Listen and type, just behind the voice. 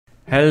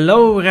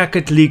Hello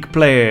Rocket League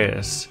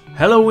players!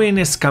 Halloween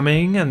is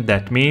coming and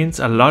that means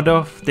a lot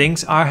of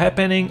things are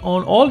happening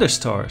on all the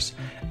stores.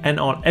 And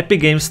on Epic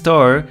Games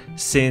Store,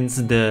 since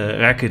the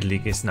Rocket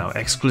League is now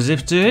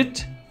exclusive to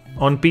it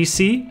on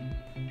PC,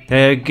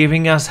 they're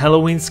giving us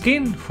Halloween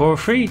skin for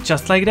free,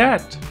 just like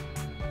that.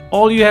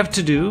 All you have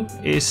to do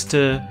is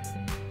to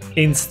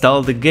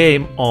install the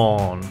game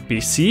on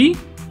PC,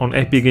 on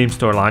Epic Games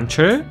Store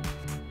launcher,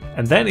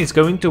 and then it's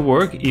going to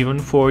work even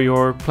for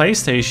your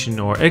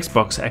PlayStation or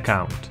Xbox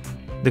account.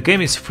 The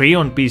game is free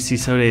on PC,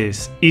 so it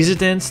is easy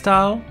to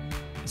install.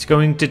 It's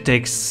going to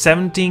take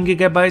 17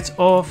 GB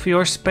of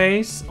your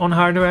space on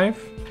hard drive,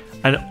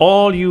 and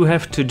all you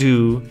have to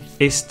do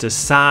is to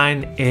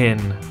sign in.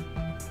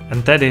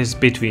 And that is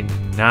between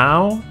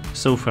now,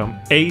 so from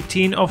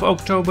 18th of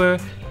October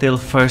till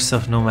 1st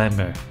of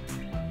November.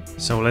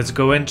 So let's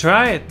go and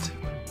try it.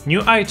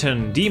 New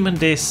item, Demon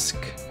Disc,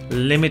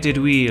 limited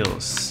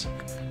wheels.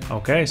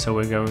 Okay, so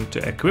we're going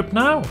to equip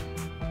now.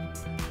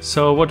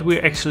 So what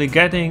we're actually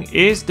getting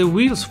is the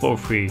wheels for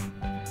free.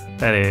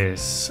 That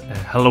is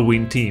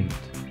Halloween themed.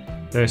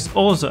 There's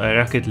also a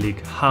Rocket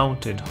League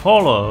Haunted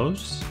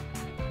Hollows,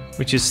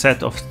 which is a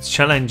set of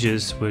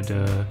challenges with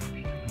a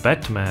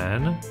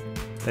Batman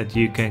that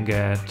you can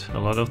get a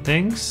lot of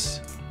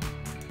things.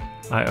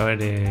 I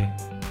already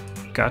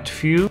got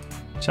few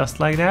just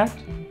like that,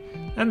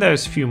 and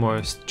there's few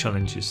more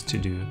challenges to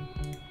do.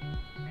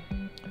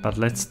 But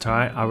let's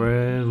try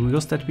our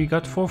wheels that we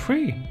got for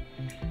free.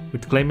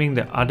 With claiming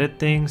the other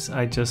things,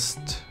 I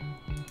just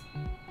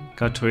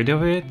got rid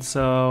of it,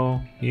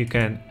 so you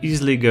can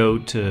easily go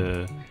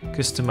to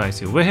customize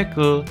your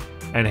vehicle,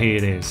 and here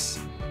it is,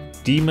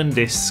 Demon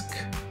Disc.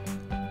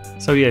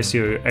 So yes,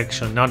 you're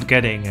actually not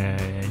getting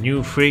a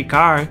new free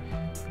car,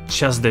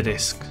 just the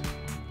disc.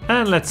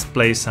 And let's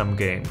play some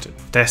game to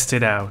test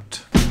it out.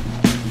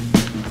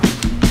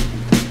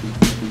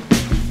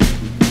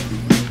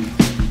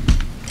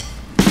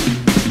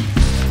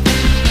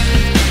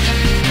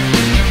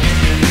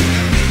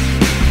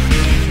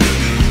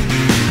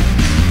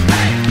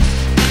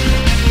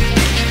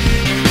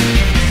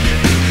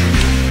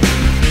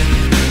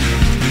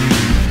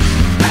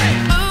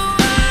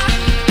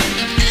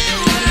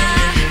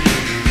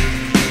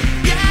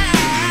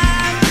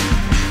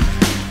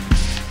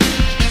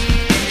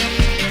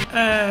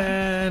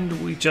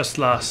 Just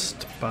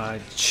lost by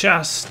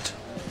just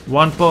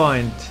 1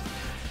 point.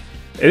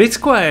 It's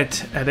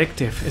quite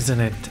addictive, isn't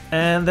it?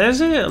 And there's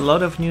a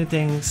lot of new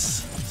things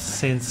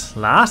since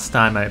last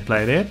time I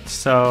played it,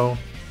 so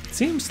it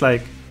seems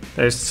like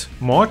there's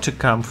more to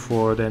come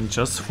than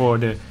just for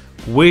the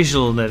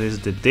visual that is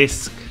the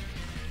disc.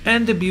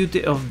 And the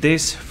beauty of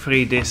this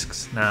free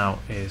discs now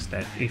is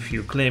that if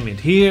you claim it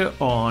here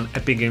on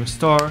Epic Games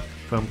Store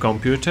from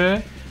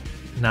computer,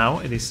 now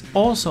it is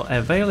also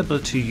available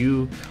to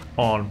you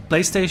on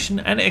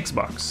PlayStation and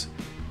Xbox,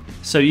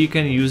 so you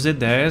can use it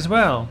there as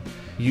well.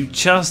 You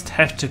just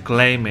have to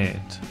claim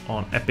it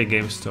on Epic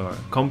Games Store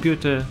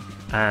computer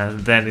and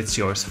then it's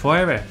yours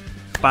forever.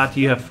 But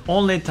you have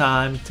only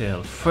time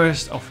till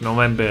 1st of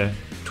November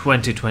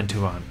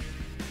 2021.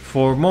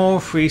 For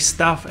more free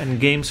stuff and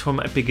games from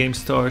Epic Games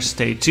Store,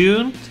 stay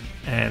tuned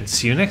and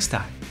see you next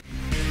time.